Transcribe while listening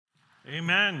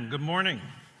Amen. Good morning.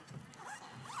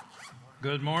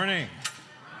 Good morning.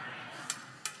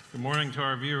 Good morning to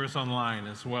our viewers online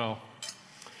as well.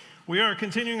 We are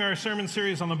continuing our sermon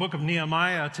series on the book of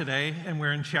Nehemiah today, and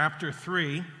we're in chapter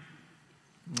 3.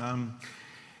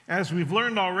 As we've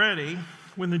learned already,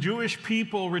 when the Jewish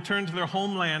people returned to their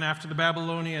homeland after the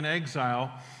Babylonian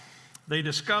exile, they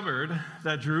discovered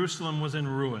that Jerusalem was in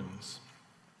ruins.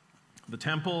 The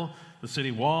temple, the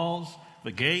city walls,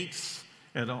 the gates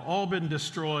had all been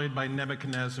destroyed by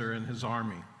Nebuchadnezzar and his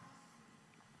army.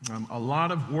 A lot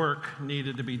of work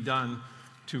needed to be done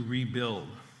to rebuild.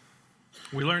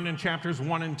 We learned in chapters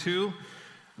 1 and 2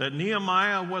 that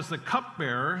Nehemiah was the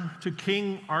cupbearer to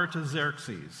King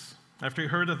Artaxerxes. After he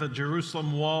heard that the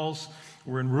Jerusalem walls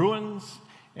were in ruins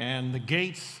and the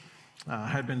gates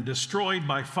had been destroyed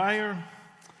by fire,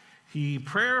 he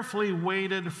prayerfully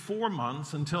waited 4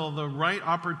 months until the right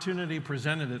opportunity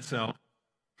presented itself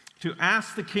to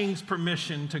ask the king's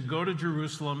permission to go to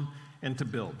Jerusalem and to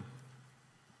build.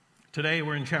 Today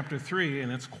we're in chapter 3,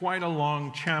 and it's quite a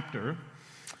long chapter,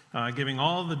 giving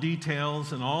all the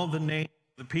details and all the names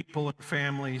of the people and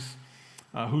families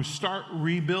who start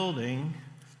rebuilding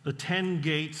the 10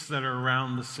 gates that are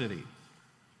around the city.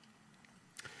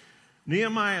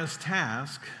 Nehemiah's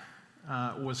task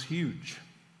was huge,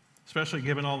 especially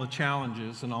given all the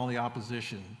challenges and all the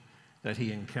opposition that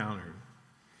he encountered.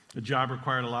 The job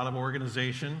required a lot of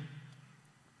organization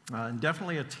and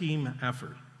definitely a team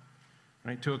effort.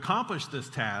 Right? To accomplish this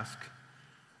task,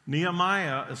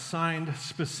 Nehemiah assigned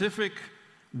specific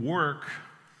workplaces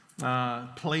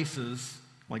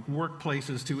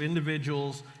to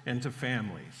individuals and to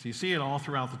families. You see it all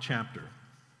throughout the chapter.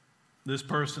 This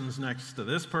person's next to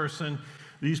this person.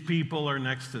 These people are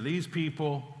next to these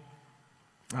people.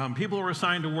 People were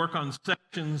assigned to work on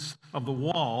sections of the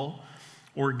wall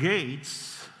or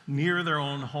gates near their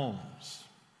own homes,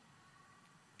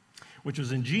 which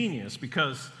was ingenious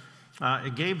because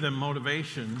it gave them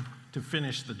motivation to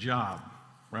finish the job,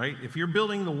 right? If you're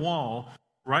building the wall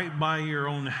right by your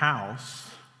own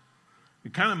house,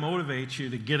 it kind of motivates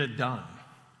you to get it done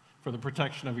for the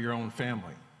protection of your own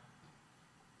family.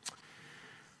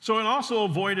 So it also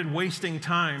avoided wasting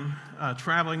time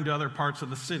traveling to other parts of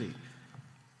the city.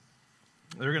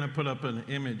 They're going to put up an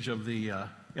image of the,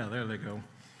 there they go.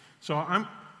 So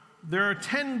there are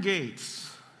 10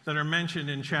 gates that are mentioned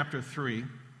in chapter 3,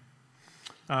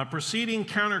 proceeding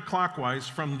counterclockwise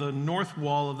from the north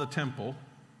wall of the temple.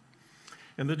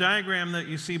 And the diagram that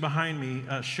you see behind me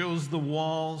shows the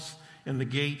walls and the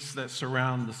gates that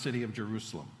surround the city of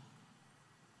Jerusalem.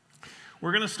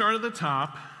 We're going to start at the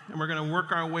top, and we're going to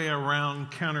work our way around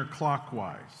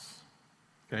counterclockwise.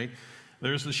 Okay?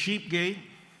 There's the sheep gate,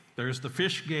 there's the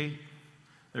fish gate,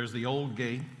 there's the old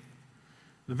gate,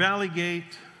 the valley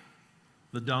gate,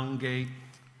 the dung gate,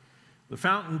 the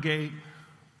fountain gate,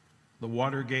 the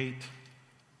water gate,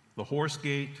 the horse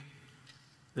gate,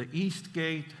 the east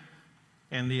gate,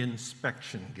 and the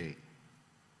inspection gate.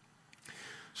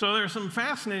 So there are some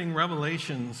fascinating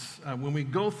revelations when we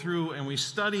go through and we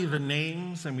study the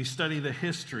names and we study the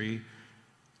history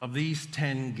of these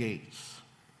 10 gates.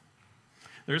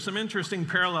 There are some interesting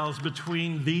parallels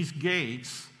between these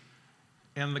gates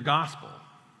and the gospel.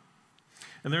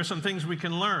 And there are some things we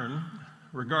can learn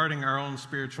regarding our own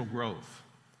spiritual growth.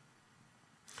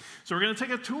 So we're going to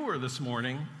take a tour this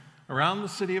morning around the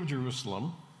city of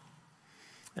Jerusalem,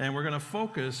 and we're going to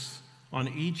focus on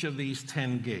each of these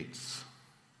 10 gates.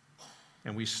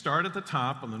 And we start at the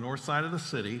top on the north side of the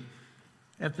city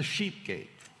at the sheep gate.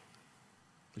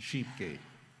 The sheep gate.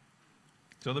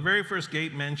 So the very first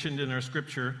gate mentioned in our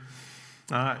scripture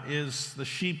is the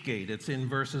sheep gate. It's in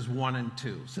verses 1 and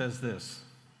 2. It says this: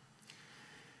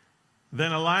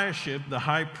 Then Eliashib, the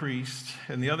high priest,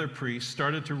 and the other priests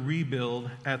started to rebuild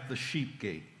at the sheep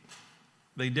gate.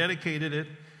 They dedicated it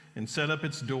and set up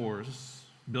its doors,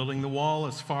 building the wall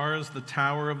as far as the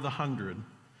Tower of the 100,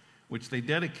 which they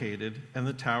dedicated, and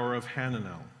the Tower of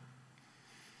Hananel.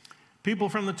 People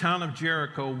from the town of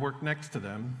Jericho worked next to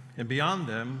them, and beyond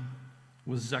them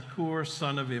was Zakur,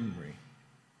 son of Imri.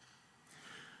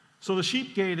 So the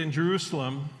sheep gate in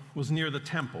Jerusalem was near the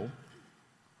temple.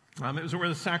 It was where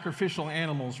the sacrificial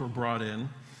animals were brought in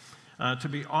to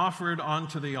be offered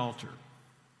onto the altar.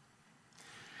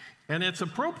 And it's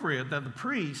appropriate that the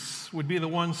priests would be the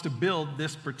ones to build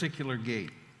this particular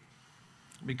gate,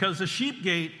 because the sheep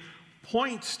gate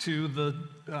points to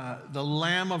the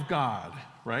Lamb of God,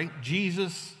 right?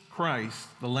 Jesus Christ,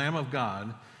 the Lamb of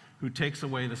God, who takes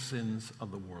away the sins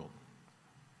of the world.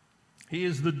 He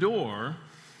is the door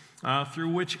through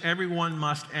which everyone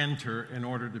must enter in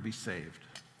order to be saved.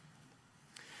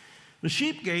 The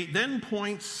sheep gate then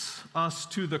points us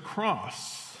to the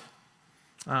cross,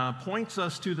 points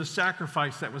us to the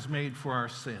sacrifice that was made for our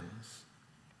sins.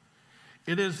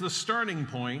 It is the starting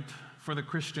point for the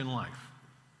Christian life.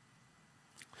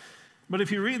 But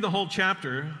if you read the whole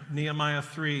chapter, Nehemiah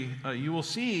 3, you will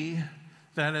see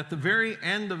that at the very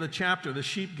end of the chapter, the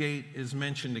sheep gate is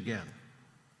mentioned again.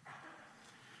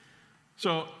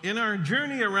 So in our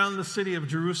journey around the city of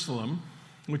Jerusalem,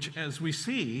 which as we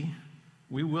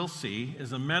will see,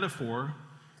 is a metaphor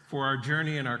for our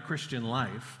journey in our Christian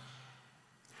life,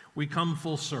 we come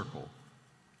full circle,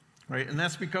 right? And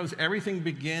that's because everything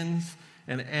begins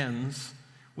and ends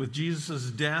with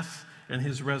Jesus' death and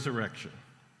his resurrection,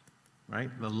 right?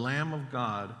 The Lamb of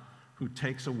God who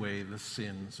takes away the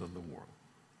sins of the world.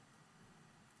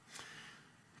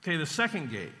 Okay, the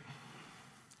second gate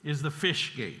is the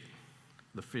fish gate.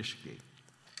 The fish gate.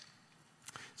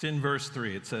 It's in verse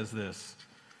 3. It says this: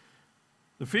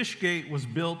 "The fish gate was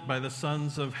built by the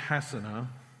sons of Hassenaah.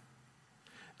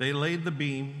 They laid the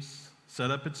beams,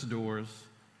 set up its doors,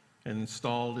 and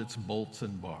installed its bolts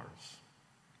and bars."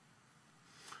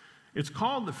 It's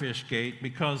called the fish gate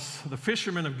because the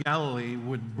fishermen of Galilee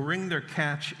would bring their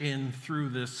catch in through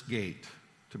this gate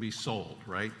to be sold,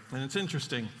 right? And it's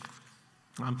interesting.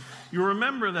 You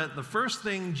remember that the first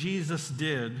thing Jesus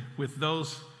did with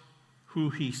those who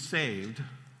he saved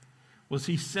was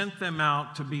he sent them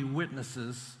out to be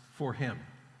witnesses for him,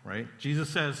 right? Jesus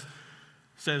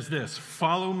says this: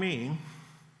 "Follow me,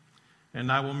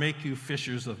 and I will make you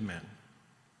fishers of men."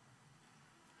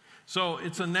 So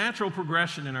it's a natural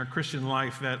progression in our Christian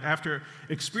life that after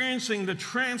experiencing the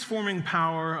transforming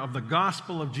power of the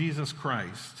gospel of Jesus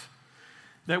Christ,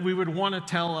 that we would want to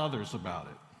tell others about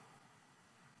it.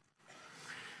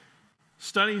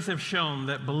 Studies have shown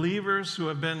that believers who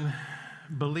have been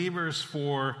believers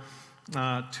for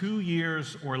 2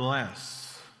 years or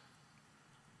less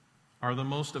are the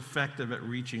most effective at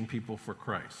reaching people for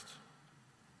Christ,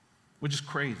 which is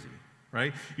crazy,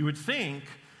 right? You would think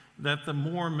that the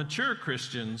more mature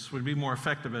Christians would be more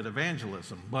effective at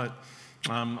evangelism, but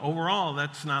overall,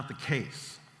 that's not the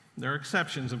case. There are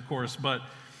exceptions, of course, but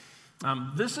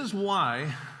this is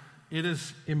why it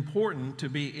is important to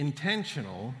be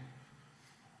intentional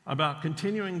about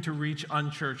continuing to reach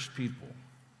unchurched people,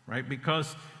 right?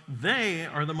 Because they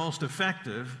are the most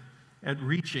effective at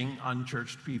reaching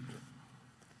unchurched people,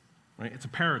 right? It's a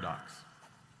paradox.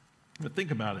 But think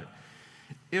about it.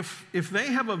 If they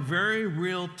have a very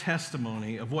real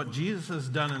testimony of what Jesus has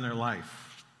done in their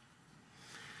life,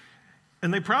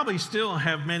 and they probably still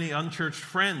have many unchurched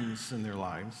friends in their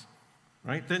lives,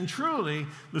 right? Then truly,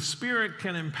 the Spirit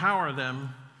can empower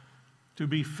them to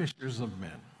be fishers of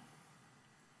men.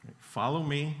 "Follow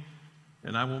me,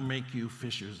 and I will make you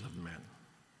fishers of men."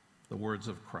 The words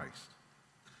of Christ.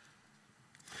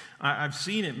 I've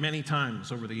seen it many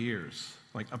times over the years.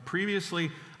 Like a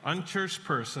previously unchurched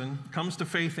person comes to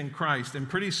faith in Christ, and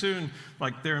pretty soon,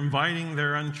 like they're inviting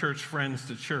their unchurched friends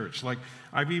to church. Like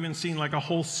I've even seen like a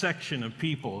whole section of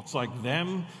people. It's like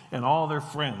them and all their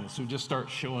friends who just start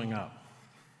showing up.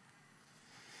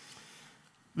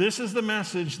 This is the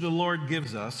message the Lord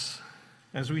gives us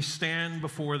as we stand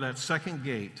before that second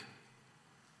gate,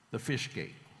 the fish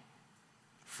gate.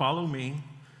 "Follow me,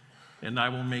 and I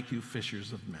will make you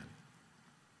fishers of men."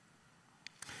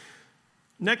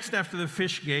 Next after the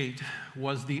fish gate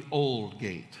was the old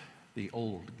gate. The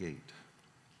old gate.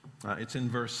 It's in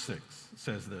verse 6. It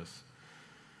says this: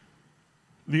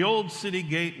 "The old city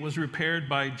gate was repaired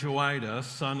by Joiada,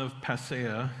 son of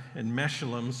Paseah, and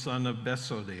Meshullam, son of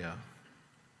Besodiah.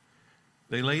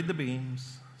 They laid the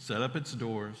beams, set up its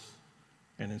doors,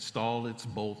 and installed its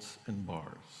bolts and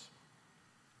bars."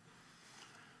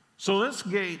 So this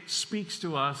gate speaks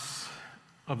to us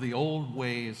of the old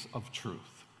ways of truth.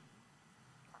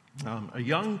 A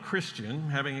young Christian,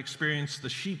 having experienced the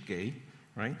sheep gate,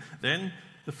 right, then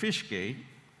the fish gate,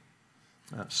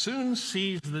 soon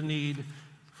sees the need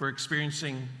for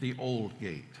experiencing the old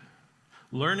gate,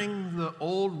 learning the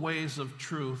old ways of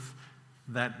truth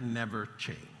that never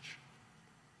change.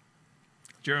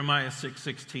 Jeremiah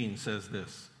 6:16 says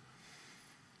this: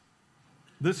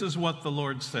 "This is what the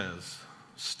Lord says: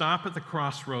 Stop at the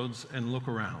crossroads and look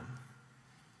around.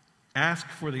 Ask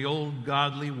for the old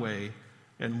godly way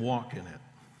and walk in it.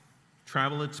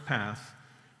 Travel its path,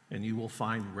 and you will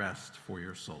find rest for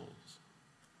your souls."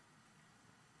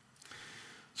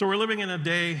 So we're living in a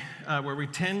day where we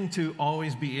tend to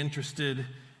always be interested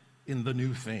in the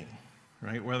new thing,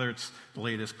 right? Whether it's the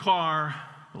latest car,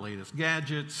 the latest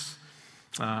gadgets,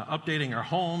 updating our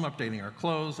home, updating our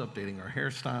clothes, updating our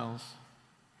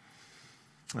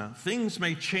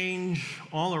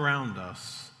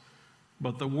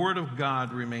but the Word of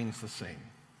God remains the same.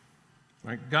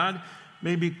 Right? God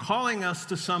may be calling us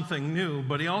to something new,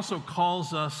 but he also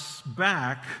calls us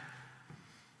back.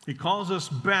 He calls us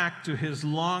back to his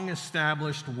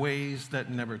long-established ways that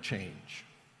never change.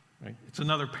 Right? It's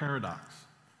another paradox.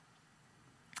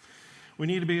 We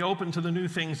need to be open to the new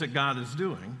things that God is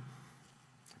doing,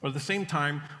 but at the same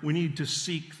time, we need to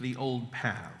seek the old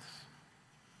paths.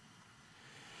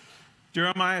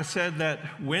 Jeremiah said that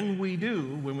when we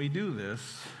do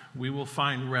this, we will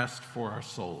find rest for our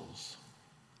souls.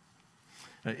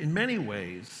 In many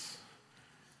ways,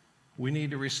 we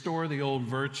need to restore the old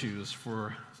virtues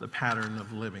for the pattern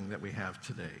of living that we have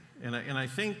today. And I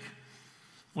think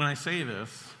when I say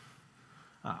this,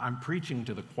 I'm preaching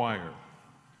to the choir.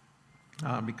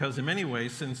 Because in many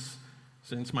ways,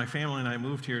 since my family and I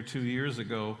moved here 2 years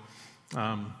ago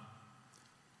from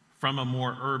a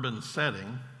more urban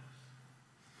setting,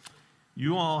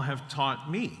 you all have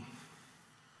taught me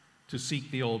to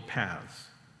seek the old paths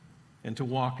and to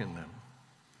walk in them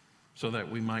so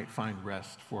that we might find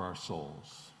rest for our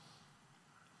souls.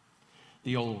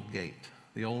 The old gate.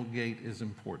 The old gate is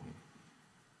important.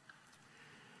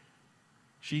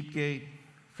 Sheep gate,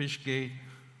 fish gate,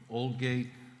 old gate.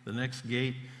 The next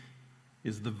gate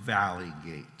is the valley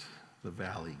gate. The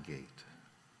valley gate.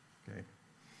 Okay?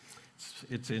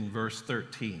 It's in verse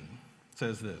 13. It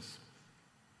says this.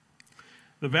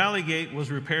 The valley gate was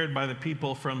repaired by the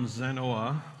people from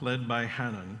Zanoah, led by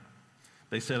Hanun.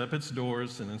 They set up its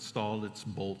doors and installed its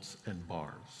bolts and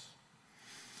bars.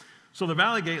 So the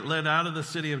valley gate led out of the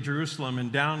city of Jerusalem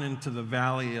and down into the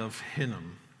valley of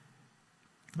Hinnom.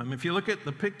 If you look at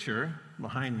the picture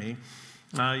behind me,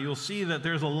 you'll see that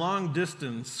there's a long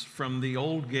distance from the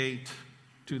old gate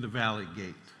to the valley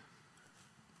gate.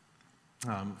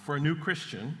 For a new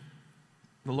Christian,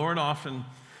 the Lord often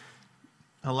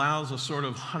allows a sort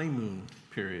of honeymoon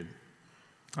period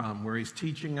where he's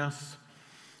teaching us,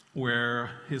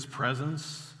 where his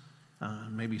presence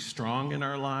may be strong in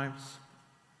our lives.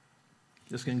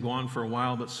 This can go on for a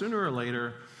while, but sooner or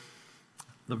later,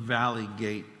 the valley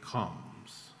gate comes.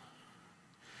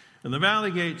 And the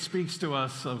valley gate speaks to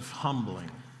us of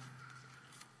humbling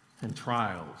and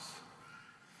trials,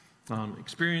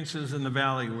 experiences in the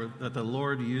valley that the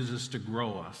Lord uses to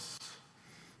grow us,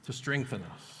 to strengthen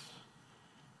us,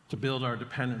 to build our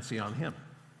dependency on him.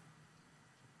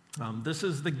 This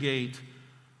is the gate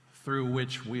through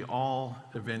which we all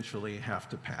eventually have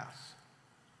to pass.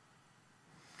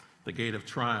 The gate of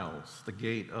trials, the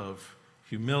gate of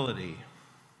humility,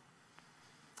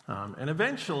 and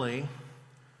eventually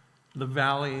the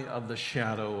valley of the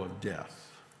shadow of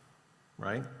death,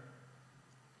 right?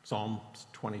 Psalm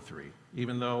 23.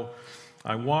 Even though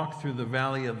I walk through the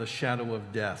valley of the shadow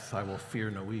of death, I will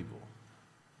fear no evil,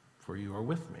 for you are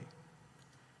with me.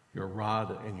 Your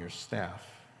rod and your staff,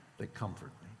 they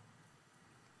comfort me.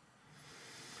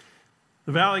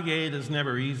 The valley gate is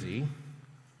never easy,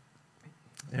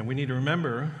 and we need to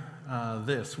remember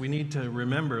this. We need to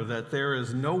remember that there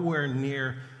is nowhere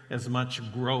near as much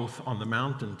growth on the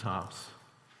mountaintops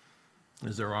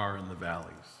as there are in the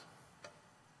valleys.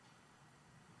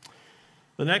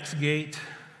 The next gate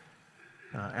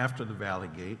after the valley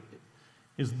gate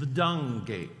is the dung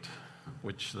gate,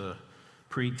 which the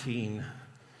preteen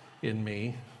in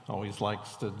me always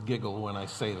likes to giggle when I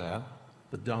say that,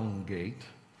 the dung gate.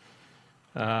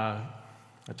 I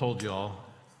told you all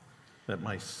that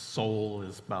my soul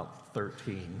is about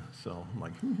 13, so I'm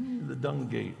like, the dung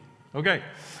gate. Okay,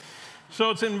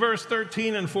 so it's in verse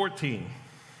 13 and 14.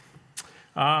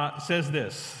 It says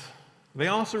this, they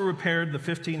also repaired the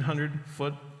 1,500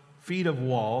 feet of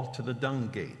wall to the dung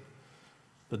gate.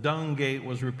 The dung gate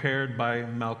was repaired by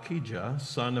Malchijah,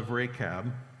 son of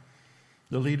Rechab,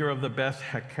 the leader of the Beth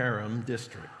Hakarim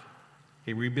district.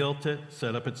 He rebuilt it,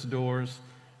 set up its doors,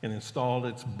 and installed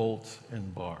its bolts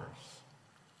and bars.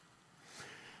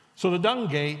 So the dung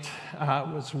gate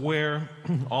was where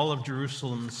all of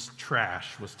Jerusalem's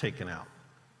trash was taken out.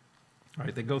 All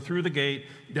right, they go through the gate,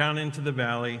 down into the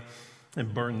valley,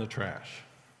 and burn the trash.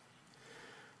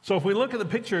 So if we look at the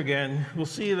picture again, we'll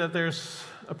see that there's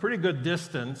a pretty good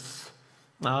distance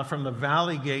from the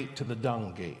valley gate to the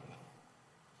dung gate,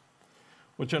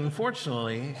 which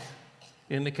unfortunately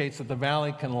indicates that the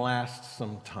valley can last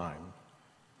some time,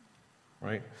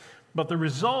 right? But the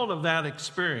result of that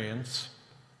experience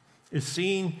is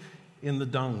seen in the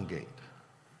dung gate,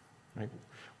 right?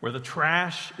 Where the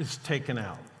trash is taken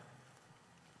out.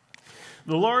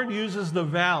 The Lord uses the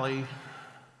valley,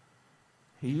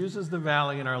 He uses the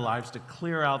valley in our lives to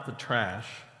clear out the trash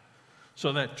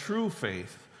so that true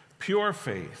faith, pure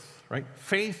faith, right?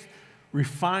 Faith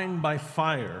refined by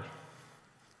fire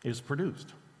is produced.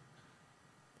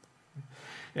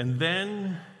 And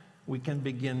then we can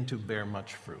begin to bear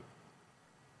much fruit.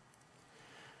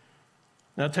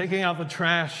 Now, taking out the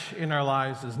trash in our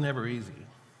lives is never easy,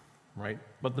 right?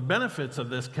 But the benefits of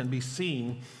this can be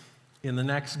seen in the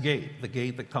next gate, the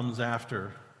gate that comes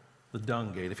after the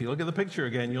dung gate. If you look at the picture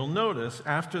again, you'll notice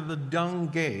after the dung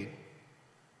gate,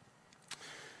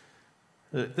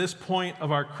 at this point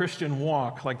of our Christian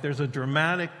walk, like there's a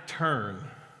dramatic turn,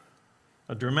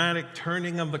 a dramatic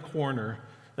turning of the corner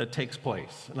that takes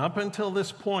place. And up until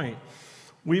this point,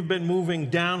 we've been moving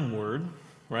downward,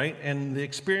 right? And the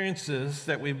experiences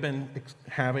that we've been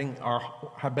having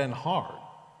have been hard.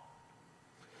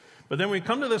 But then we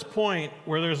come to this point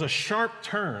where there's a sharp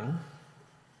turn,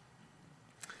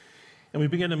 and we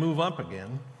begin to move up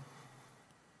again.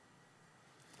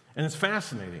 And it's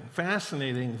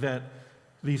fascinating that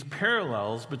these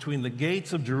parallels between the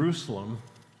gates of Jerusalem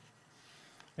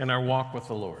and our walk with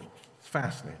the Lord. It's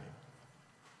fascinating.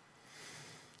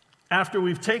 After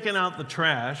we've taken out the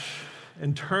trash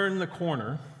and turned the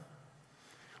corner,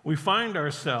 we find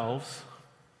ourselves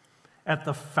at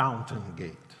the fountain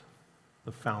gate.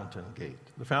 The fountain gate.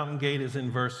 The fountain gate is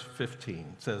in verse 15. It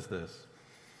says this.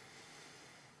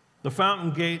 The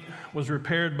fountain gate was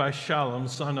repaired by Shallum,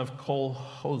 son of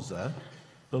Kol-Hozeh,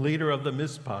 the leader of the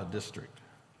Mizpah district.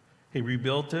 He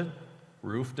rebuilt it,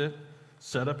 roofed it,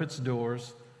 set up its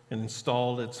doors, and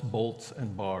installed its bolts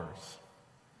and bars.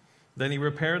 Then he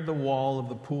repaired the wall of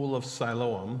the pool of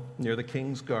Siloam near the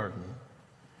king's garden,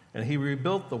 and he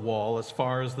rebuilt the wall as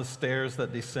far as the stairs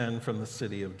that descend from the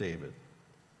city of David.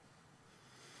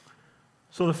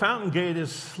 So the fountain gate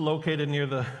is located near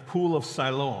the pool of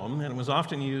Siloam, and it was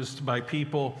often used by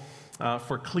people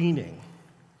for cleaning.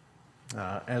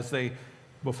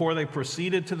 Before they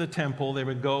proceeded to the temple, they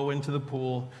would go into the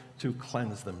pool to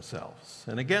cleanse themselves.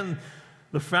 And again,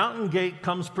 the fountain gate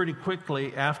comes pretty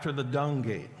quickly after the dung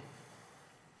gate.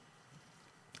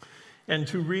 And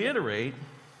to reiterate,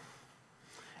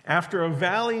 after a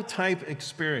valley-type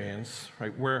experience,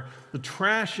 right, where the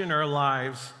trash in our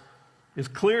lives is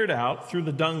cleared out through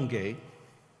the dung gate,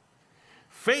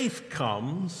 faith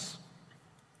comes,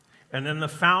 and then the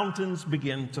fountains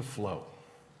begin to flow.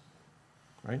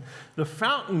 Right? The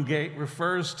fountain gate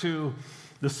refers to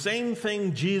the same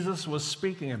thing Jesus was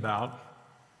speaking about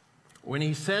when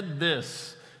he said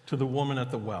this to the woman at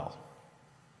the well.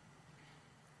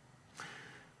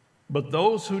 But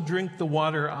those who drink the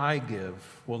water I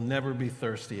give will never be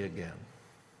thirsty again.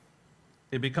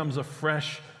 It becomes a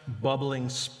fresh, bubbling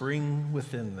spring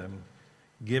within them,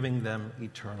 giving them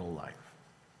eternal life.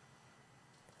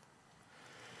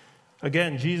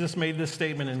 Again, Jesus made this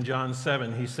statement in John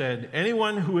 7. He said,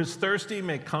 anyone who is thirsty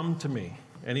may come to me.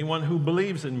 Anyone who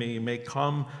believes in me may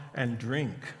come and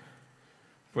drink.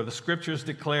 For the scriptures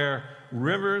declare,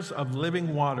 rivers of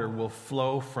living water will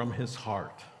flow from his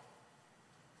heart.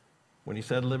 When he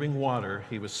said living water,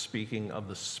 he was speaking of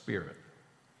the Spirit,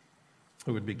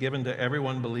 who would be given to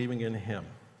everyone believing in him.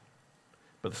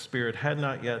 But the Spirit had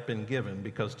not yet been given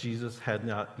because Jesus had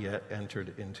not yet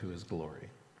entered into his glory.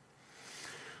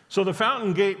 So the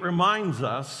fountain gate reminds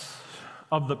us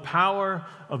of the power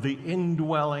of the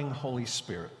indwelling Holy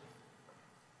Spirit.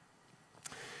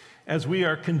 As we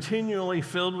are continually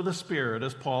filled with the Spirit,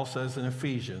 as Paul says in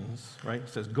Ephesians, right? It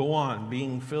says, go on,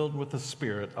 being filled with the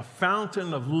Spirit, a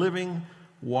fountain of living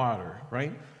water,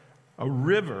 right? A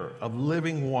river of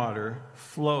living water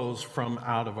flows from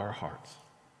out of our hearts.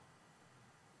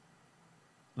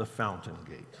 The fountain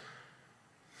gate.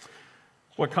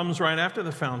 What comes right after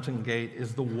the fountain gate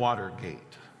is the water gate.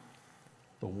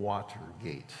 The water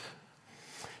gate.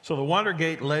 So the water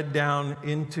gate led down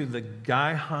into the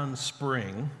Gihon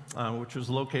Spring, which was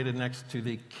located next to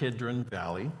the Kidron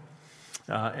Valley,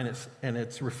 and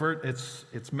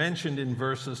it's mentioned in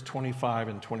verses 25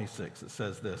 and 26. It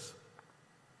says this: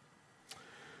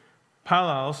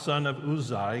 Palal, son of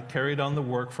Uzai, carried on the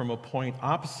work from a point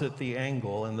opposite the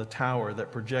angle in the tower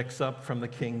that projects up from the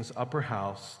king's upper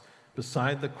house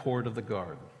beside the court of the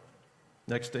guard.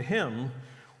 Next to him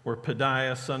were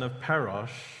Pedaiah, son of Parosh,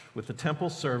 with the temple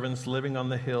servants living on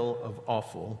the hill of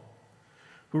Ophel,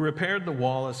 who repaired the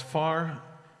wall as far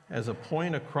as a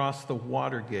point across the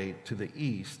water gate to the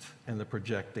east and the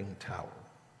projecting tower.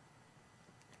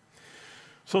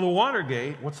 So the water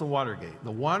gate, what's the water gate?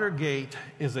 The water gate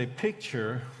is a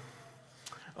picture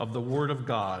of the Word of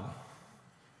God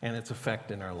and its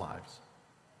effect in our lives.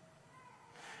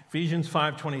 Ephesians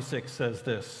 5:26 says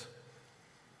this: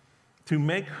 to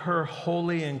make her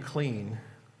holy and clean,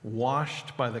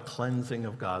 washed by the cleansing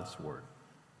of God's word.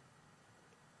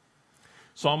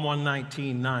 Psalm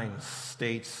 119:9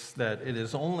 states that it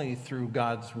is only through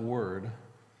God's word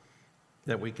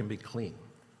that we can be clean.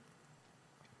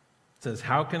 It says,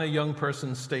 how can a young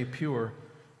person stay pure?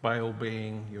 By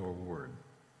obeying your word.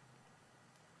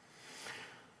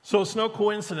 So it's no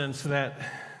coincidence that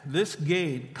this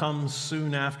gate comes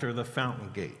soon after the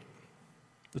fountain gate.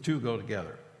 The two go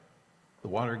together. The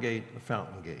water gate, the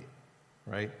fountain gate,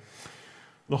 right?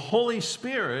 The Holy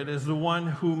Spirit is the one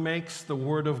who makes the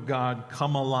Word of God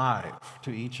come alive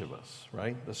to each of us,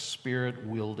 right? The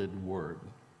Spirit-wielded Word.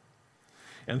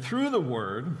 And through the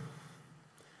Word,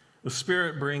 the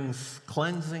Spirit brings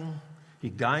cleansing. He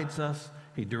guides us.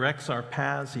 He directs our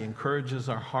paths. He encourages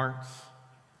our hearts,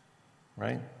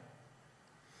 right?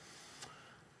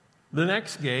 The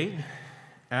next gate,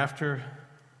 after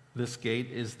this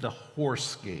gate, is the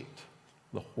horse gate.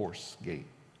 The horse gate.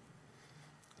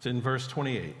 It's in verse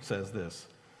 28. It says this.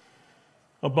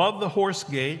 Above the horse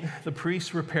gate, the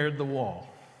priests repaired the wall.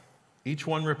 Each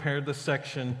one repaired the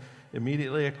section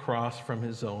immediately across from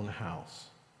his own house.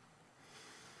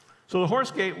 So the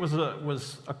horse gate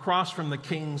was across from the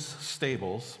king's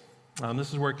stables.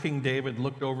 This is where King David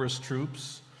looked over his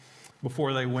troops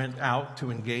before they went out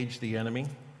to engage the enemy.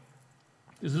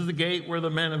 This is the gate where the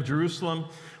men of Jerusalem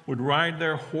would ride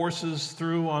their horses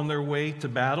through on their way to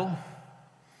battle.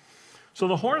 So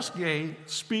the horse gate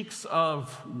speaks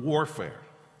of warfare,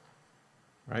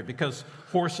 right? Because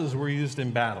horses were used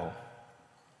in battle.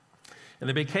 And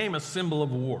they became a symbol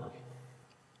of war.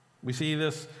 We see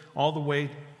this all the way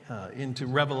into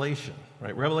Revelation,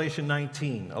 right? Revelation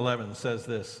 19:11 says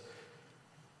this.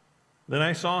 Then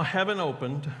I saw heaven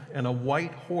opened, and a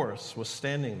white horse was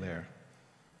standing there.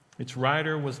 Its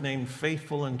rider was named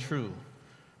Faithful and True,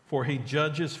 for he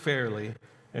judges fairly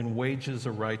and wages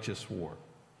a righteous war.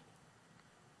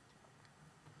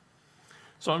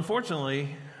 So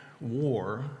unfortunately,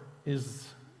 war is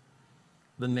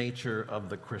the nature of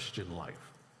the Christian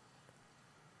life.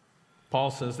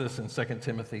 Paul says this in 2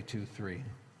 Timothy 2:3.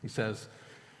 He says,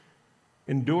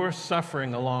 endure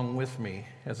suffering along with me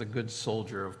as a good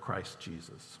soldier of Christ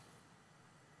Jesus.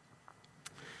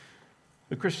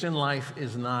 The Christian life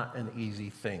is not an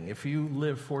easy thing. If you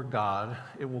live for God,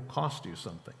 it will cost you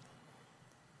something.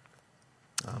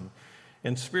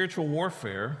 And spiritual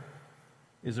warfare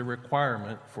is a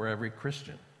requirement for every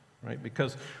Christian, right?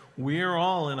 Because we are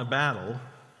all in a battle,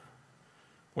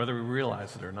 whether we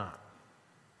realize it or not.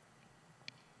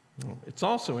 It's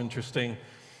also interesting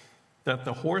that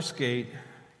the horse gate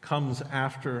comes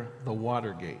after the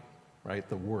water gate, right?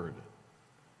 The word.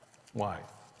 Why?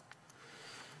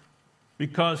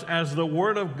 Because as the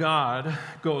word of God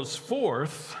goes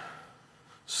forth,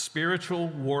 spiritual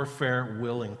warfare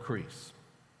will increase.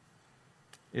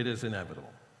 It is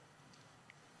inevitable.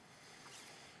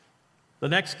 The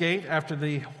next gate after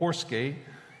the horse gate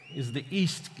is the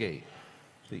east gate.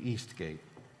 The east gate.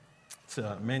 It's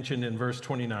mentioned in verse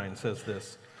 29. It says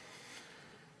this.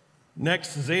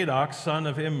 Next, Zadok, son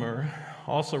of Immer,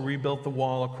 also rebuilt the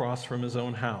wall across from his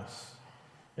own house.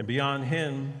 And beyond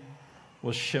him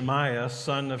was Shemaiah,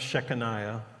 son of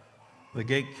Shechaniah, the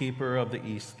gatekeeper of the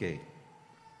east gate.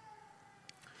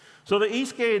 So the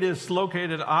east gate is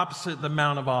located opposite the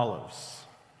Mount of Olives,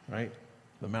 right?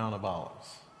 The Mount of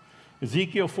Olives.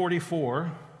 Ezekiel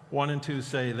 44:1-2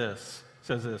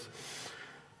 says this.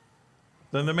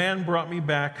 Then the man brought me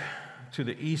back to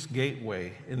the east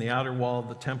gateway in the outer wall of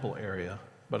the temple area,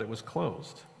 but it was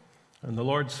closed. And the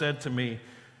Lord said to me,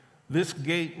 this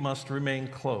gate must remain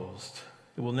closed.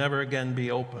 It will never again be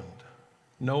opened.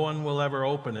 No one will ever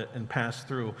open it and pass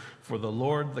through, for the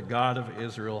Lord, the God of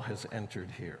Israel, has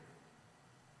entered here.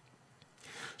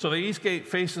 So the east gate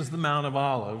faces the Mount of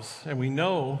Olives, and we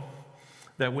know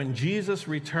that when Jesus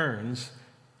returns,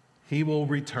 he will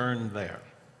return there,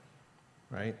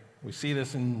 right? We see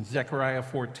this in Zechariah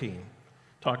 14,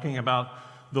 talking about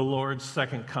the Lord's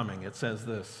second coming. It says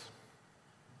this,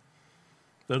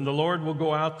 then the Lord will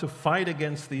go out to fight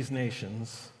against these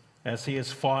nations as he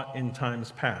has fought in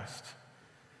times past.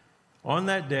 On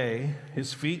that day,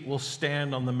 his feet will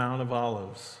stand on the Mount of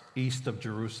Olives, east of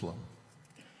Jerusalem.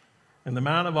 And the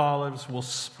Mount of Olives will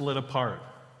split apart,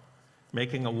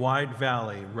 making a wide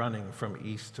valley running from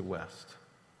east to west.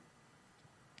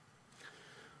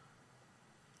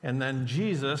 And then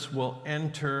Jesus will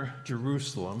enter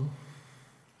Jerusalem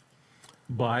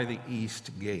by the east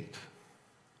gate.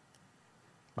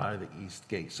 By the east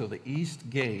gate. So the east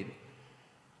gate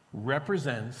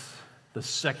represents the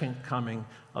second coming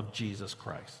of Jesus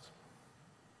Christ.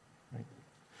 Right?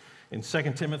 In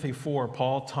 2 Timothy 4,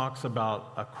 Paul talks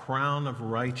about a crown of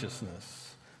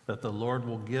righteousness that the Lord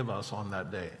will give us on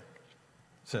that day. It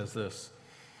says this,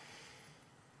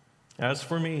 as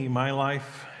for me, my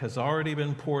life has already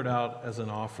been poured out as an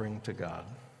offering to God.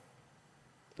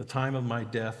 The time of my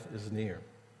death is near.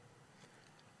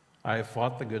 I have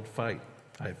fought the good fight.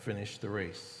 I have finished the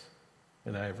race,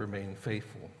 and I have remained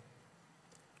faithful.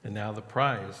 And now the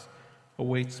prize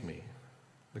awaits me,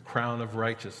 the crown of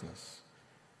righteousness,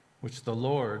 which the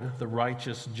Lord, the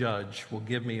righteous judge, will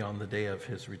give me on the day of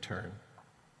his return.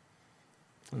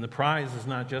 And the prize is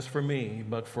not just for me,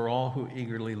 but for all who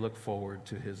eagerly look forward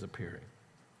to his appearing.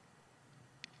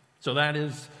 So that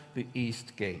is the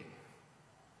East Gate.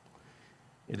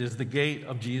 It is the gate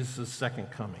of Jesus'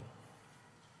 second coming.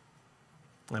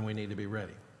 And we need to be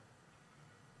ready.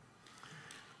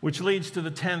 Which leads to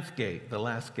the 10th gate, the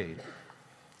last gate,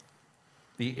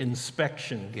 the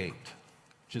inspection gate,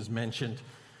 which is mentioned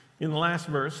in the last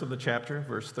verse of the chapter,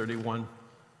 verse 31. It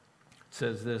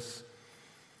says this: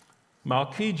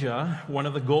 Malchijah, one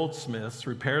of the goldsmiths,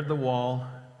 repaired the wall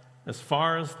as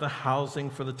far as the housing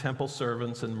for the temple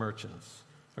servants and merchants,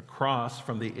 across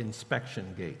from the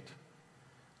inspection gate.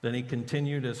 Then he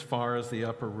continued as far as the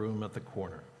upper room at the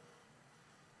corner.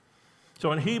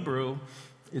 So in Hebrew,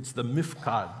 it's the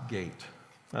Mifkad gate.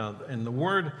 And the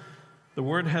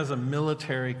word has a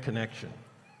military connection.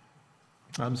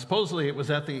 Supposedly it was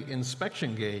at the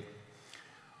inspection gate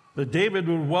that David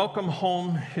would welcome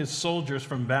home his soldiers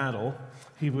from battle.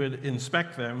 He would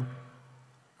inspect them,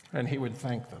 and he would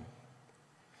thank them.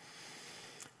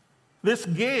 This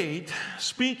gate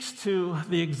speaks to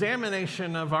the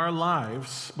examination of our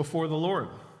lives before the Lord,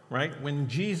 right? When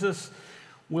Jesus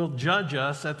will judge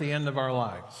us at the end of our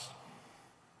lives.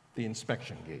 The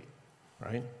inspection gate,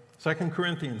 right? 2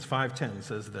 Corinthians 5:10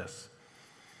 says this: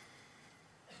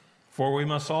 For we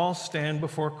must all stand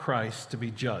before Christ to be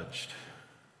judged.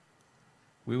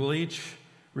 We will each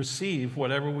receive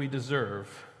whatever we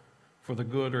deserve for the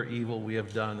good or evil we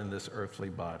have done in this earthly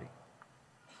body.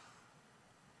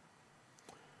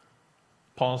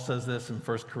 Paul says this in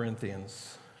 1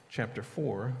 Corinthians chapter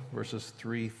 4, verses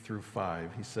 3 through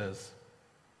 5. He says,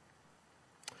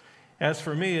 As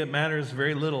for me, it matters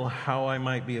very little how I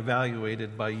might be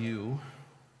evaluated by you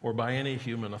or by any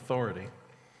human authority.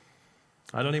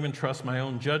 I don't even trust my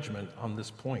own judgment on this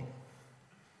point.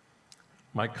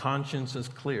 My conscience is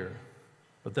clear,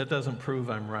 but that doesn't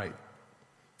prove I'm right.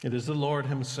 It is the Lord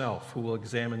himself who will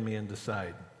examine me and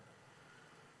decide.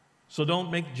 So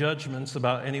don't make judgments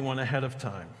about anyone ahead of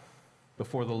time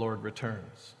before the Lord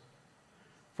returns.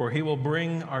 For he will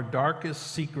bring our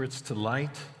darkest secrets to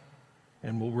light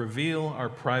and will reveal our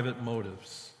private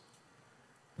motives.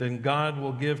 Then God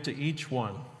will give to each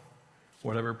one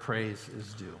whatever praise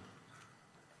is due.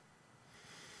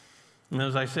 And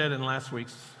as I said in last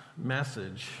week's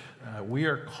message, we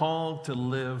are called to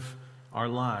live our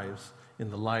lives in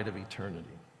the light of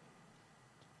eternity,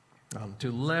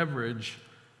 to leverage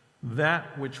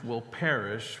that which will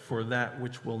perish for that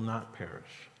which will not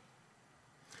perish,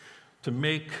 to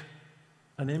make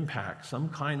an impact, some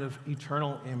kind of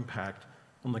eternal impact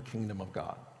on the kingdom of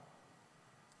God.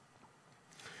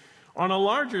 On a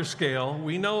larger scale,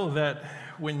 we know that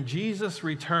when Jesus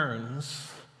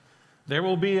returns, there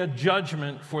will be a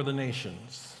judgment for the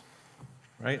nations.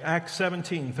 Right? Acts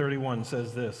 17:31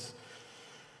 says this: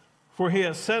 For he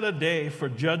has set a day for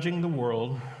judging the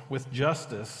world with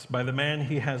justice by the man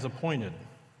he has appointed.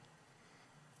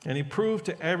 And he proved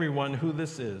to everyone who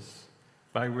this is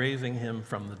by raising him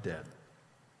from the dead.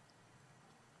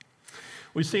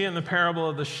 We see in the parable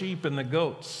of the sheep and the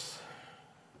goats,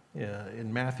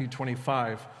 in Matthew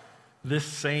 25, this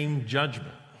same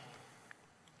judgment.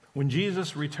 When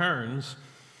Jesus returns,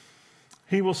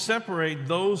 he will separate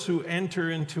those who enter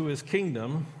into his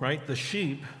kingdom, right, the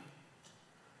sheep,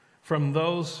 from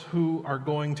those who are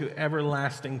going to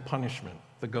everlasting punishment,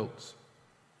 the goats.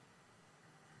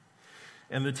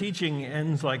 And the teaching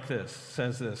ends like this,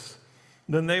 says this: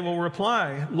 Then they will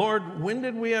reply, Lord, when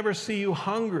did we ever see you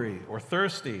hungry or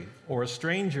thirsty or a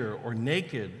stranger or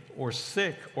naked or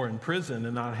sick or in prison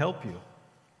and not help you?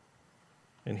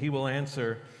 And he will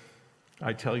answer,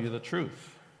 I tell you the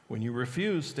truth. When you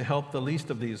refuse to help the least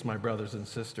of these, my brothers and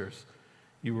sisters,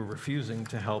 you were refusing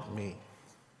to help me.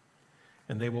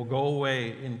 And they will go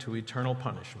away into eternal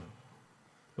punishment,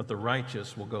 but the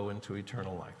righteous will go into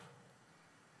eternal life.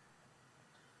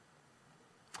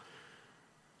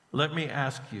 Let me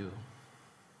ask you,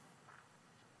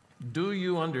 do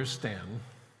you understand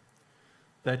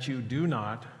that you do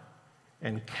not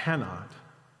and cannot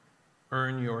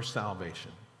earn your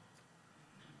salvation?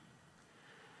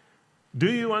 Do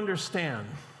you understand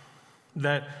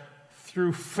that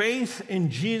through faith in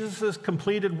Jesus'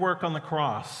 completed work on the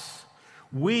cross,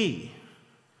 we,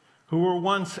 who were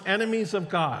once enemies of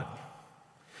God,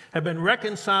 have been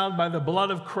reconciled by the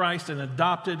blood of Christ and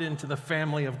adopted into the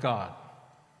family of God?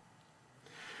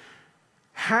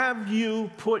 Have you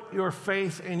put your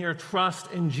faith and your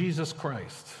trust in Jesus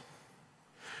Christ?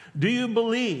 Do you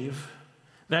believe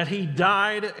that he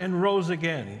died and rose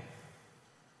again?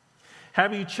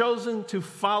 Have you chosen to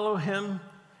follow him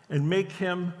and make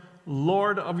him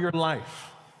Lord of your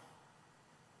life?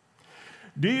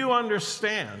 Do you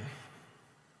understand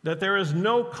that there is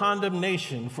no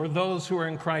condemnation for those who are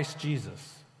in Christ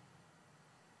Jesus?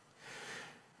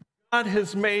 God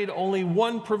has made only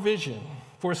one provision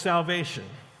for salvation,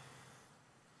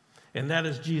 and that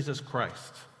is Jesus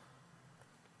Christ.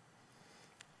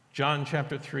 John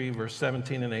chapter 3, verse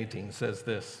 17 and 18 says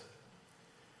this: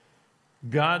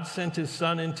 God sent his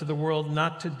Son into the world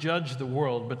not to judge the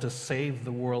world, but to save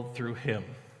the world through him.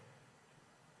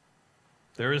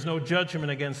 There is no judgment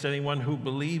against anyone who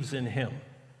believes in him,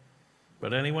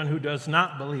 but anyone who does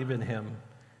not believe in him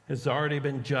has already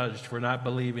been judged for not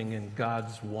believing in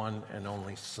God's one and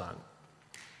only Son.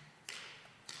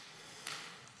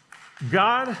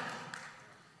 God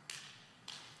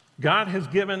has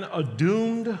given a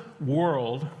doomed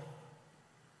world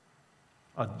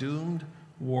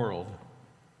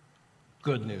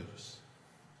good news.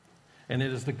 And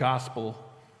it is the gospel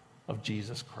of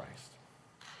Jesus Christ.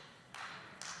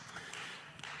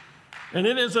 And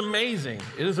it is amazing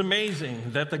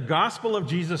that the gospel of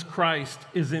Jesus Christ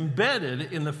is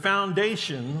embedded in the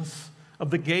foundations of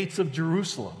the gates of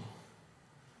Jerusalem.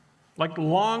 Like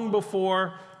long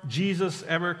before Jesus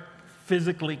ever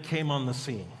physically came on the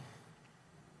scene.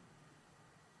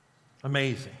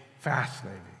 Amazing,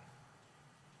 fascinating.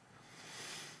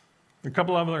 A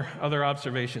couple of other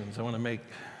observations I want to make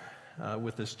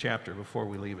with this chapter before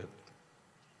we leave it.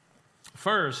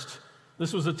 First,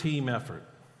 this was a team effort.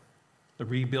 The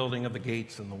rebuilding of the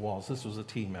gates and the walls, this was a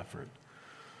team effort.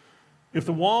 If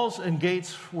the walls and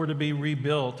gates were to be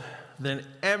rebuilt, then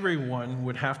everyone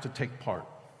would have to take part.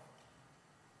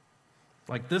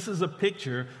 Like, this is a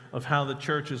picture of how the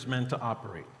church is meant to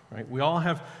operate, right? We all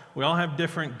have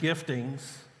different giftings,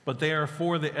 but they are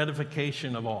for the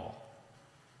edification of all.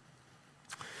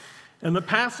 And the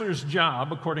pastor's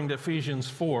job, according to Ephesians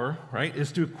 4, right,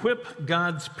 is to equip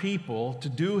God's people to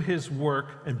do his work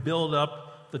and build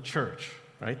up the church,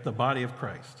 right, the body of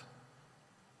Christ.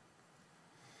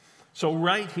 So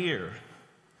right here,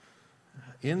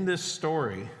 in this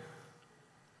story,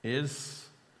 is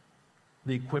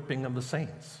the equipping of the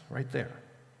saints, right there.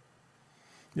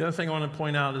 The other thing I want to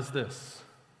point out is this.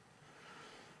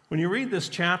 When you read this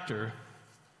chapter,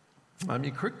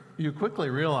 you quickly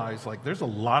realize, like, there's a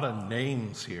lot of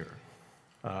names here,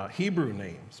 Hebrew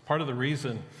names. Part of the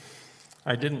reason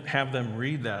I didn't have them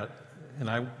read that, and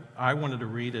I wanted to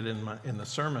read it in the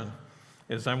sermon,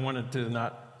 is I wanted to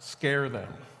not scare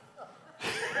them.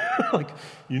 Like,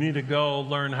 you need to go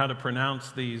learn how to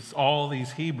pronounce all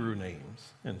these Hebrew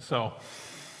names. And so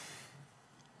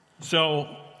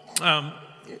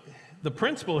the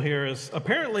principle here is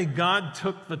apparently God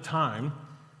took the time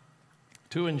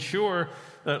to ensure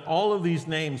that all of these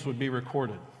names would be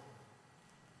recorded.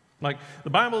 Like, the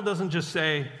Bible doesn't just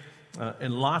say,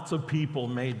 and lots of people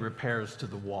made repairs to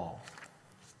the wall.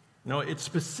 No, it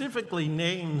specifically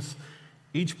names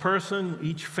each person,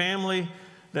 each family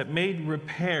that made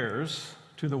repairs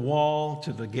to the wall,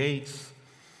 to the gates,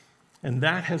 and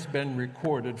that has been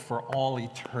recorded for all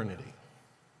eternity.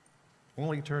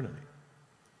 All eternity.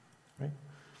 Right?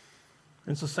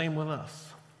 And it's the same with us.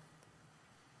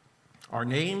 Our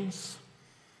names,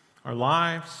 our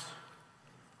lives,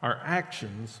 our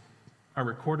actions are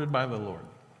recorded by the Lord.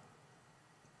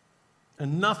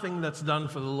 And nothing that's done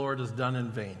for the Lord is done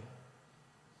in vain,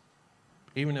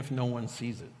 even if no one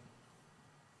sees it.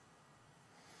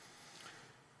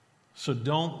 So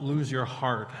don't lose your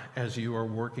heart as you are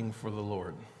working for the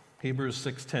Lord. Hebrews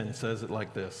 6:10 says it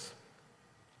like this: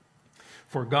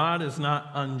 For God is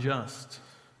not unjust.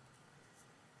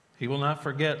 He will not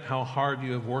forget how hard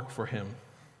you have worked for him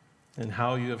and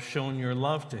how you have shown your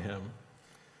love to him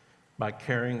by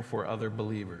caring for other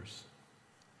believers,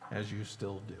 as you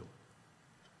still do.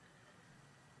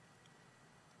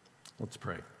 Let's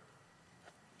pray.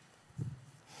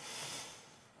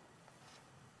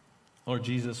 Lord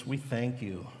Jesus, we thank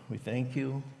you. We thank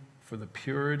you for the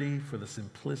purity, for the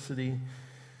simplicity,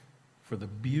 for the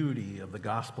beauty of the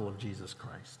gospel of Jesus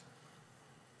Christ.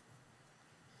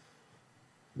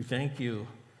 We thank you,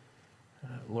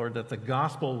 Lord, that the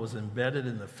gospel was embedded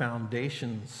in the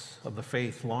foundations of the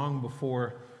faith long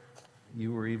before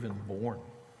you were even born.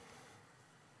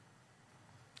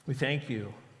 We thank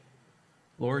you,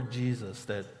 Lord Jesus,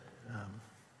 that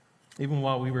even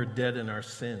while we were dead in our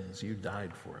sins, you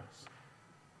died for us.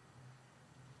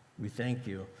 We thank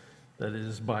you that it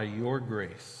is by your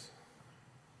grace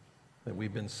that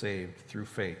we've been saved through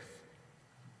faith.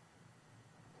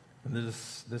 And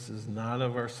this is not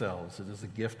of ourselves. It is a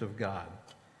gift of God,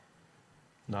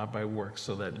 not by works,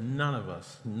 so that none of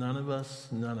us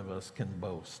can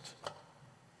boast.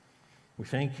 We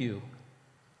thank you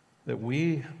that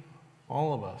we,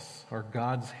 all of us, are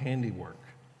God's handiwork,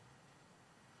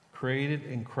 created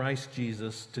in Christ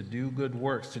Jesus to do good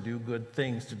works, to do good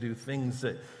things, to do things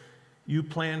that you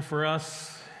planned for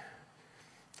us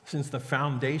since the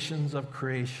foundations of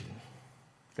creation.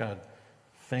 God,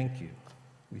 thank you.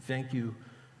 We thank you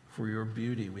for your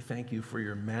beauty. We thank you for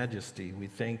your majesty. We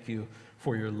thank you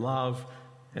for your love,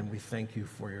 and we thank you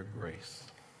for your grace.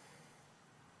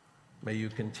 May you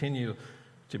continue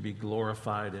to be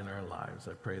glorified in our lives.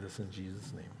 I pray this in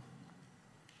Jesus' name.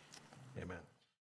 Amen.